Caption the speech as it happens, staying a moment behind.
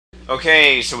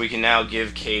Okay, so we can now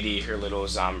give Katie her little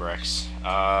Zombrex.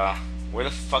 Where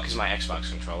the fuck is my Xbox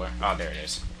controller? Oh, there it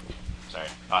is. Sorry.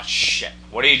 Oh, shit.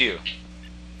 What do you do?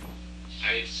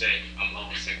 I need to say, I'm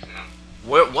level 6 now.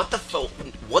 What the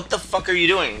fuck are you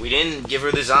doing? We didn't give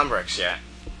her the Zombrex yet.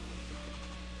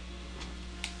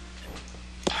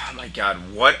 Oh my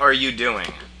god, what are you doing?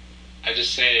 I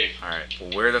just saved. Alright,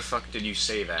 well, where the fuck did you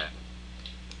save at?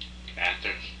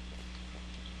 Bathroom.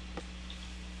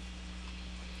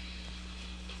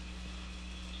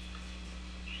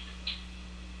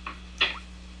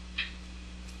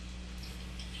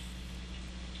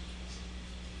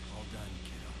 All done,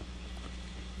 kiddo.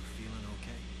 You feeling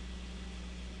okay?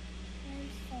 I'm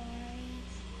sorry.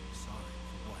 Sorry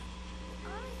for what? I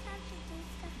always have to do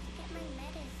stuff to get my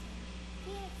medicine.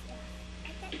 Weird stuff.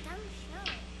 Like that dumb show.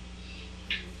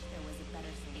 I wish there was a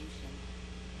better solution.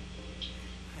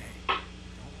 Hey,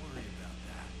 don't worry about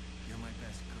that. You're my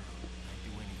best girl. I'd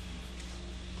do anything for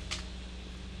you.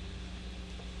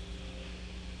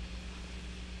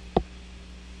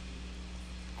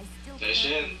 I still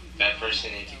Doesn't that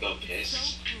person need to go piss?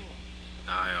 So cruel.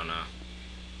 I don't know.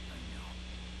 I know.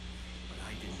 But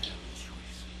I didn't have a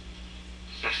choice.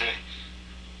 Listen,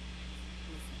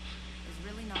 there's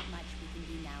really not much we can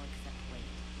do now except wait.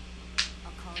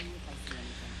 I'll call you if I see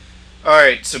anything.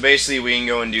 Alright, so basically we can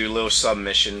go and do little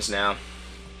submissions now.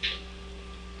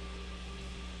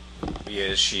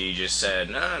 Because she just said,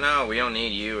 no, we don't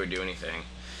need you or do anything.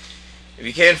 If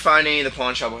you can't find any, the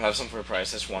pawn shop will have some for a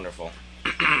price. That's wonderful.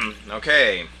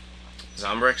 Okay.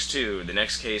 Zombrex 2. The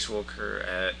next case will occur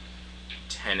at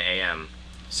 10 a.m.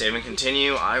 Save and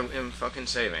continue. I am fucking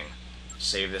saving.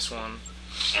 Save this one.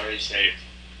 Already saved.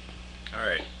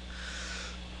 Alright.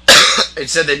 It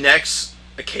said the next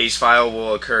case file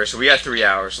will occur. So we got 3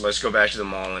 hours. So let's go back to the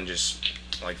mall and just,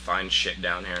 like, find shit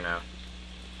down here now.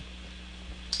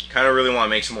 Kind of really want to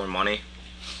make some more money.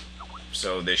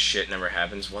 So this shit never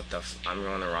happens. What the f... I'm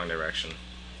going the wrong direction.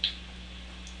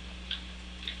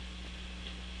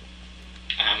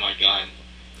 I have my gun.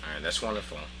 Alright, that's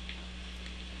wonderful.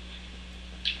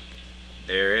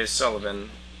 There is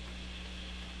Sullivan.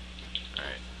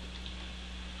 Alright.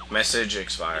 Message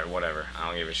expired. Whatever. I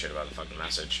don't give a shit about the fucking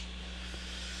message.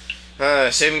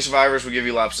 Saving survivors will give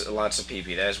you lots of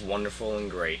PP. That is wonderful and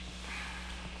great.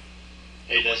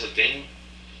 Hey, does the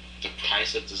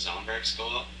price of the Zombrex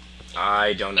go up?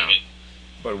 I don't know.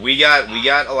 But we got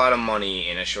a lot of money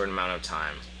in a short amount of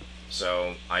time.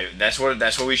 So that's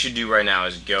what we should do right now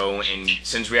is go, and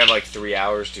since we have like 3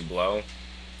 hours to blow,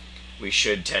 we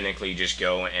should technically just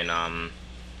go and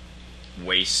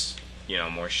waste, you know,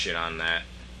 more shit on that.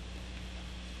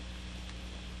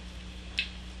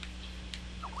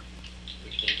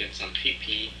 We can get some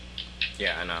PP.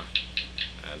 Yeah, I know.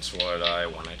 That's what I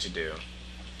wanted to do.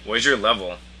 What's your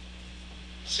level?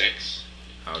 6.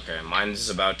 Okay, mine's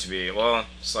about to be, well,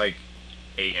 it's like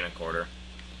 8 1/4.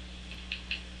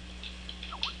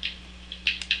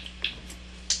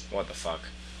 What the fuck?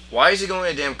 Why is it going to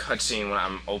a damn cutscene when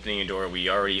I'm opening a door we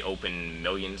already opened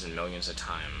millions and millions of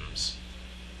times?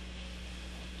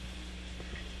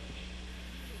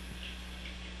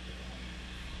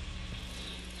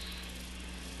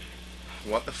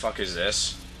 What the fuck is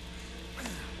this?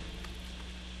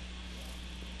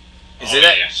 Is it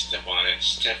yeah, step on it.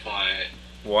 Step on it.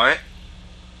 What?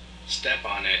 Step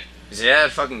on it. Is it a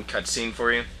fucking cutscene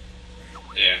for you?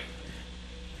 Yeah.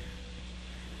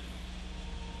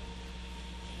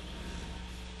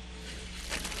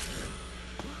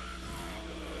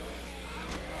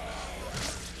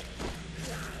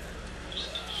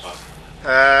 Fuck.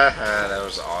 Haha, that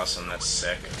was awesome. That's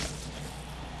sick.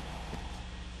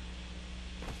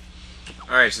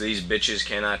 Alright, so these bitches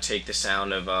cannot take the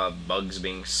sound of bugs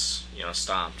being,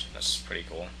 stomped. That's pretty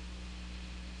cool.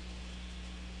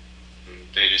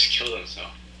 They just killed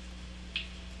themselves.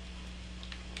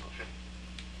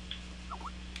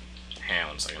 Hang on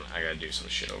 1 second. I gotta do some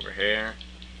shit over here.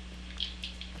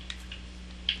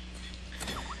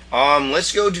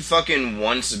 Let's go to fucking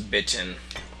Once Bitten.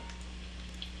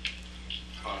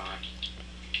 Hold on.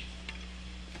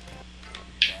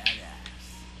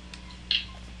 Badass.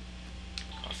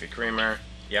 Coffee creamer.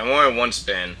 Yeah, I'm only Once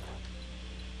Been.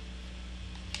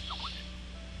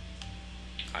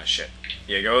 Ah, shit.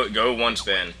 Yeah, go Once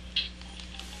Been.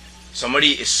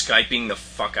 Somebody is Skyping the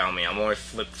fuck out of me. I'm gonna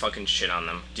flip fucking shit on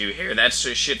them. Do you hear that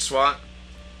shit, SWAT?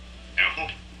 No.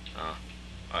 Oh.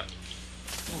 What?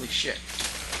 Holy shit.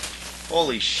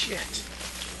 Holy shit.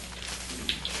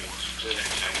 Split it and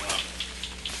hang up.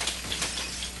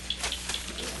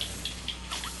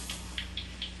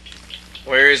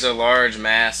 Where is a large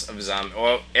mass of zombie?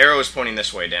 Well, arrow is pointing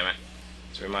this way, damn it.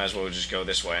 So we might as well just go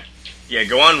this way. Yeah,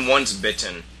 go on Once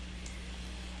Bitten.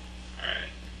 Alright.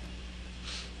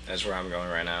 That's where I'm going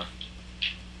right now.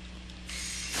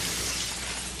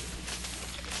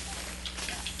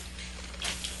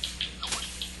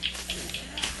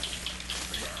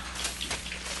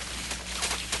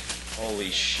 Holy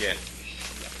shit.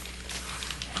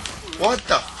 What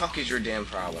the fuck is your damn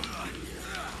problem?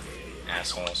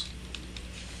 Assholes.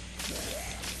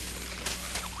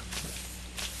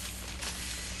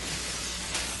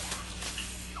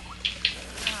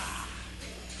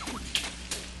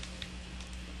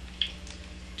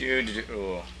 Dude,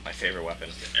 ooh, my favorite weapon.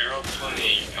 Arrow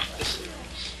plenty. You got this.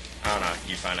 I don't know,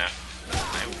 you find out.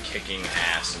 I'm kicking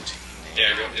ass and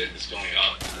Yeah, it's going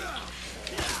up.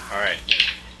 alright.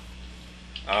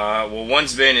 Well,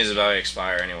 Once Bitten is about to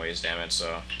expire anyways, damn it,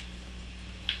 so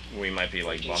we might be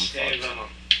like bum Save fucked. them.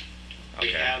 We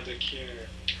Okay. have the cure.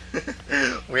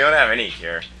 We don't have any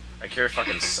cure. A cure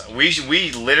fucking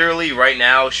we literally right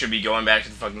now should be going back to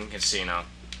the fucking casino.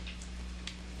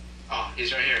 Oh,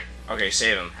 he's right here. Okay,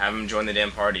 save him. Have him join the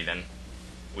damn party then.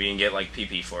 We can get like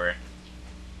PP for it.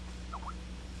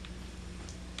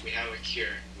 We have a cure.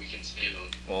 We can save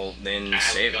him. Well, then I have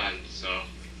save a him. gun, so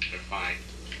they're fine.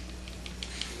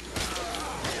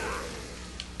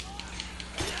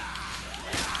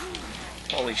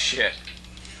 Holy shit.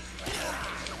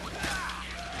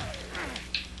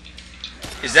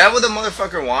 Is that what the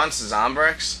motherfucker wants,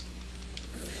 Zombrex?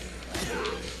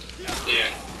 Yeah.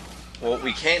 Well,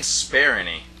 we can't spare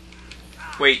any.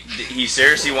 Wait, he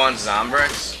seriously wants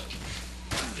Zombrex?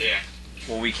 Yeah.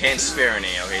 Well, we can't spare any,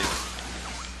 okay?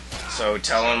 So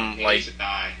tell him, He like, needs to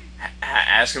die.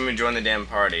 ask him to join the damn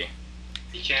party.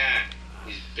 He can't.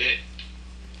 He's bit.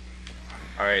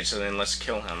 Alright, so then let's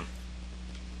kill him.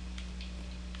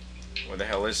 Where the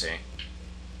hell is he?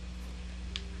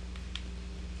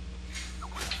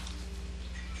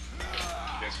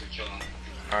 Guess we kill him.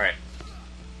 Alright.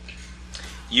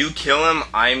 You kill him,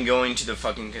 I'm going to the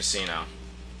fucking casino.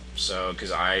 So,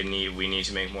 cause we need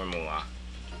to make more moolah.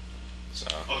 So.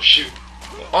 Oh shoot.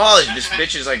 Oh, this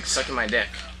bitch is like sucking my dick.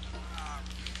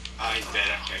 Ah, he's dead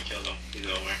after I killed him. He's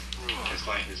over. His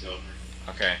life is over.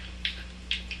 Okay.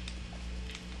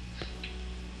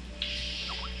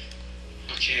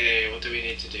 Okay, what do we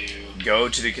need to do? Go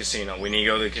to the casino. We need to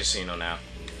go to the casino now.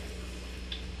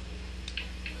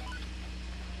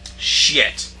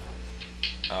 Shit.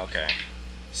 Okay.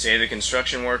 Save the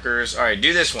construction workers. Alright,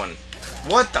 do this one.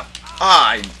 What the?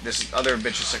 This other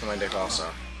bitch is sucking my dick also.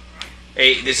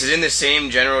 Hey, this is in the same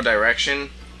general direction.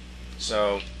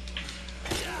 So,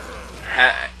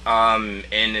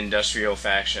 in industrial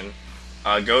faction.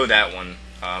 Go that one,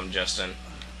 Justin.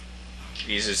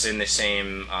 Because it's in the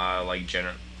same, like,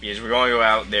 general. Because we're going to go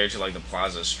out there to, like, the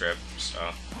plaza strip, so.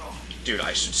 Dude,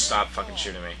 I should stop fucking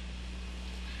shooting me.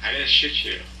 I'm gonna shoot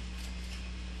you.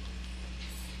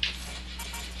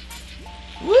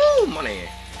 Woo! Money!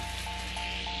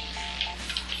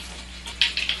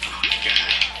 Oh my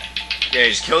god. Yeah,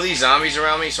 just kill these zombies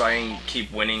around me so I can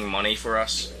keep winning money for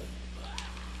us.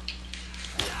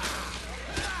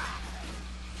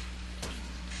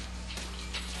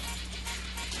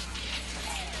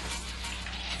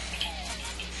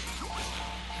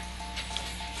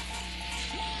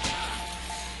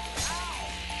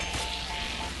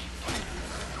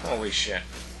 Holy shit.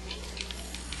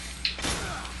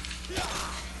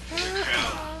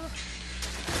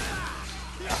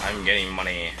 I'm getting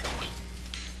money.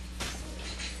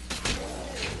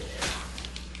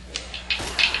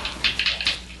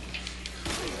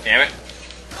 Damn it.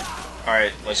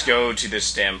 Alright, let's go to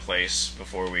this damn place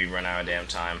before we run out of damn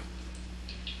time.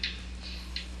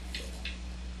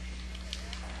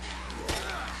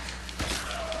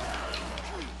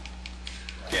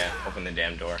 Yeah, open the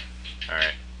damn door.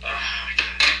 Alright.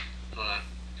 Hold on.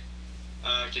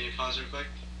 Can you pause real quick?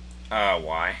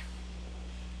 Why?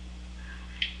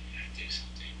 Do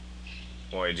something.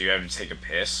 Boy, do you have to take a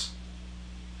piss?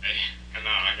 I know,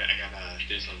 I gotta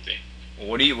do something.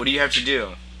 What do you have to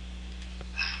do?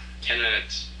 10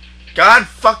 minutes. God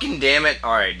fucking damn it.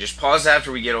 Alright, just pause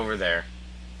after we get over there.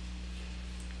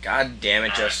 God damn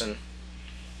it, Justin.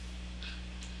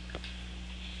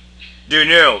 Dude,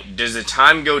 no. Does the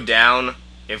time go down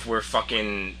if we're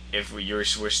standing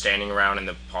around in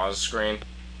the pause screen?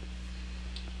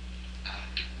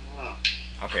 Oh.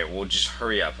 Okay, we'll just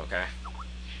hurry up, okay?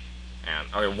 And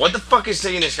okay, what the fuck is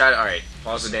taking this guy? Alright,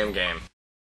 pause the damn game.